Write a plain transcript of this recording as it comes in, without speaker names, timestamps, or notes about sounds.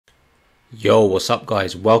Yo, what's up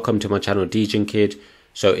guys? Welcome to my channel DJ Kid.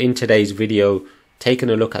 So in today's video, taking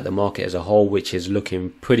a look at the market as a whole, which is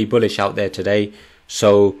looking pretty bullish out there today.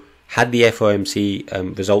 So had the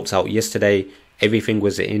FOMC results out yesterday, everything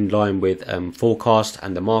was in line with forecast,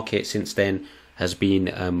 and the market since then has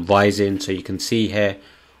been rising. So you can see here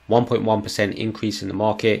 1.1% increase in the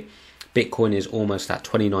market. Bitcoin is almost at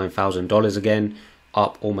 $29,000 again,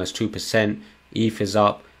 up almost 2%. ETH is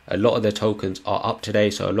up. A lot of the tokens are up today,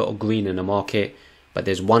 so a lot of green in the market, but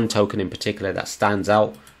there's one token in particular that stands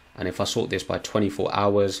out, and if I sort this by 24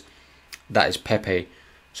 hours, that is PEPE.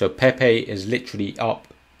 So PEPE is literally up,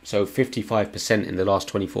 so 55% in the last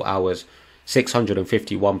 24 hours,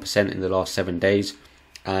 651% in the last 7 days,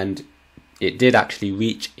 and it did actually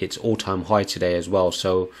reach its all-time high today as well.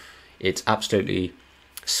 So it's absolutely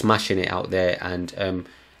smashing it out there, and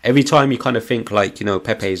every time you kind of think like, you know,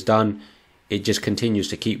 PEPE is done, it just continues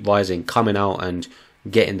to keep rising, coming out and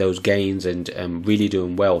getting those gains and really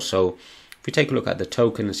doing well. So if we take a look at the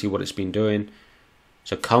token and see what it's been doing,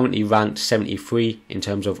 so currently ranked 73 in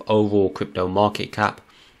terms of overall crypto market cap,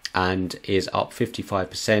 and is up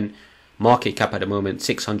 55%. Market cap at the moment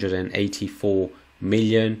 684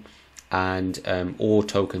 million, and all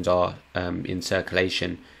tokens are in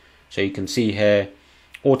circulation. So you can see here,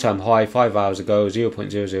 all-time high 5 hours ago,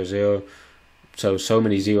 0.000. So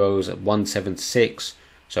many zeros at 176.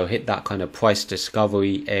 So hit that kind of price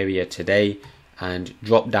discovery area today and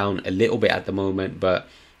drop down a little bit at the moment, but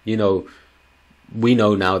you know, we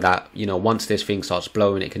know now that, you know, once this thing starts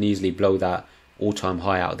blowing, it can easily blow that all-time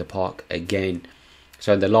high out of the park again.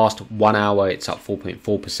 So in the last 1 hour it's up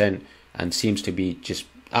 4.4% and seems to be just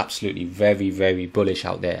absolutely very bullish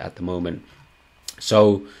out there at the moment.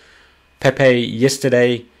 So PEPE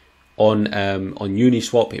yesterday on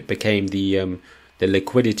Uniswap, it became the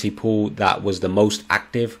liquidity pool that was the most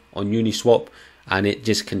active on Uniswap, and it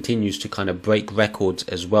just continues to kind of break records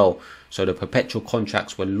as well. So the perpetual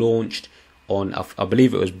contracts were launched on, I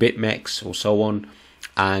believe it was BitMEX or so on,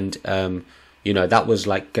 and you know, that was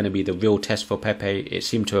like going to be the real test for PEPE. It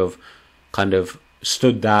seemed to have kind of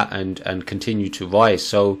stood that and continued to rise.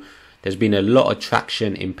 So there's been a lot of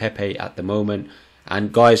traction in PEPE at the moment.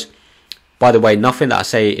 And guys, by the way, nothing that I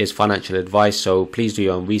say is financial advice, so please do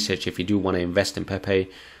your own research if you do want to invest in PEPE.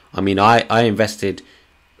 I mean, I invested,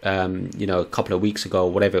 you know, a couple of weeks ago,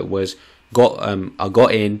 whatever it was. I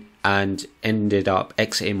got in and ended up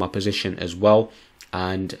exiting my position as well.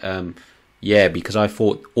 And yeah, because I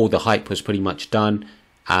thought all the hype was pretty much done,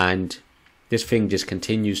 and this thing just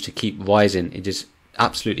continues to keep rising. It just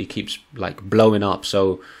absolutely keeps like blowing up.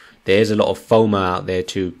 So there is a lot of FOMO out there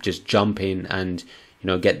to just jump in and, you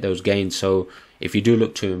know, get those gains. So if you do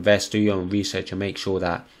look to invest, do your own research and make sure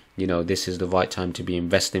that, you know, this is the right time to be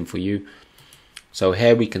investing for you. So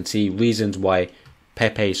here we can see reasons why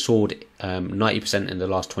PEPE soared 90% in the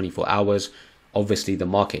last 24 hours. Obviously the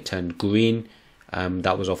market turned green.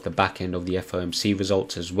 That was off the back end of the FOMC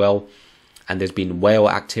results as well. And there's been whale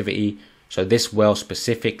activity. So this whale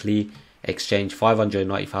specifically exchanged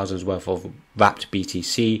 590,000 worth of wrapped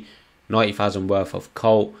BTC, 90,000 worth of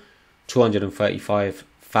Cult,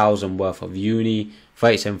 235,000 worth of Uni,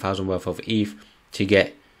 37,000 worth of ETH to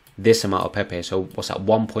get this amount of PEPE. So what's that?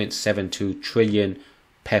 1.72 trillion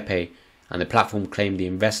PEPE. And the platform claimed the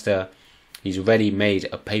investor, he's already made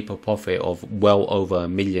a paper profit of well over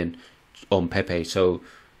 $1 million on PEPE. So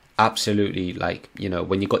absolutely, like, you know,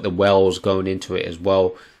 when you got the whales going into it as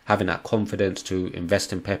well, having that confidence to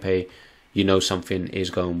invest in PEPE, you know something is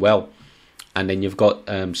going well. And then you've got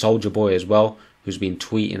Soldier Boy as well, who's been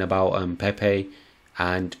tweeting about PEPE,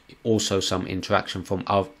 and also some interaction from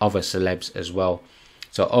other celebs as well.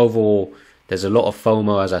 So overall, there's a lot of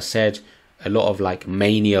FOMO, as I said, a lot of like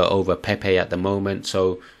mania over PEPE at the moment.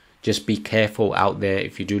 So just be careful out there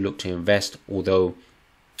if you do look to invest, although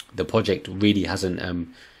the project really hasn't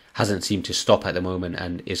seemed to stop at the moment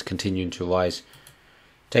and is continuing to rise.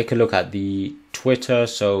 Take a look at the Twitter.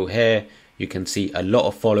 So here you can see a lot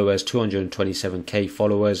of followers, 227k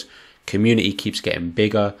followers. Community keeps getting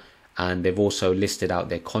bigger, and they've also listed out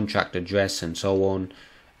their contract address and so on.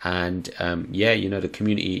 And yeah, you know, the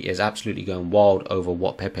community is absolutely going wild over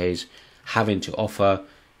what PEPE is having to offer.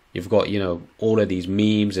 You've got, you know, all of these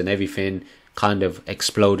memes and everything kind of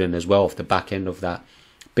exploding as well off the back end of that.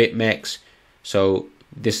 BitMEX. So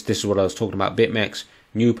this is what I was talking about. BitMEX,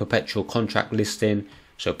 new perpetual contract listing.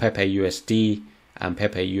 So PEPE USD and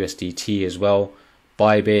PEPE USDT as well.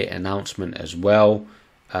 Bybit announcement as well.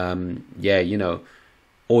 Yeah, you know,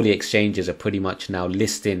 all the exchanges are pretty much now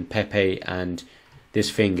listing PEPE, and this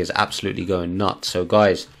thing is absolutely going nuts. So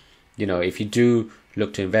guys, you know, if you do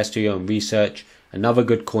look to invest, do your own research. Another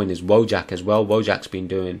good coin is Wojak as well. Wojak's been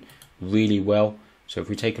doing really well. So if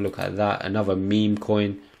we take a look at that, another meme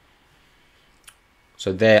coin,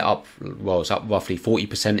 so they're up, well, it's up roughly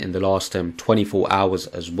 40% in the last 24 hours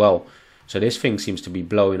as well. So this thing seems to be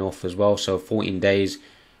blowing off as well. So 14 days,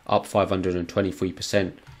 up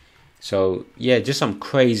 523%. So yeah, just some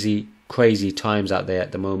crazy times out there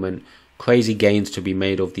at the moment. Crazy gains to be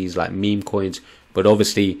made of these like meme coins. But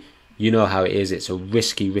obviously, you know how it is. It's a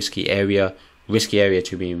risky area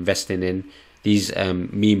to be investing in. These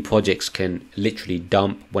meme projects can literally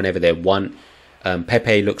dump whenever they want.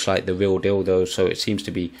 PEPE looks like the real deal though, so it seems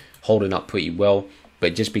to be holding up pretty well.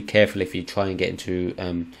 But just be careful if you try and get into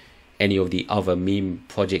any of the other meme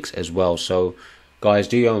projects as well. So guys,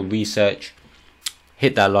 do your own research.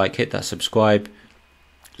 Hit that like, hit that subscribe.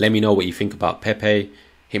 Let me know what you think about PEPE.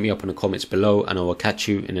 Hit me up in the comments below, and I will catch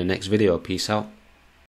you in the next video. Peace out.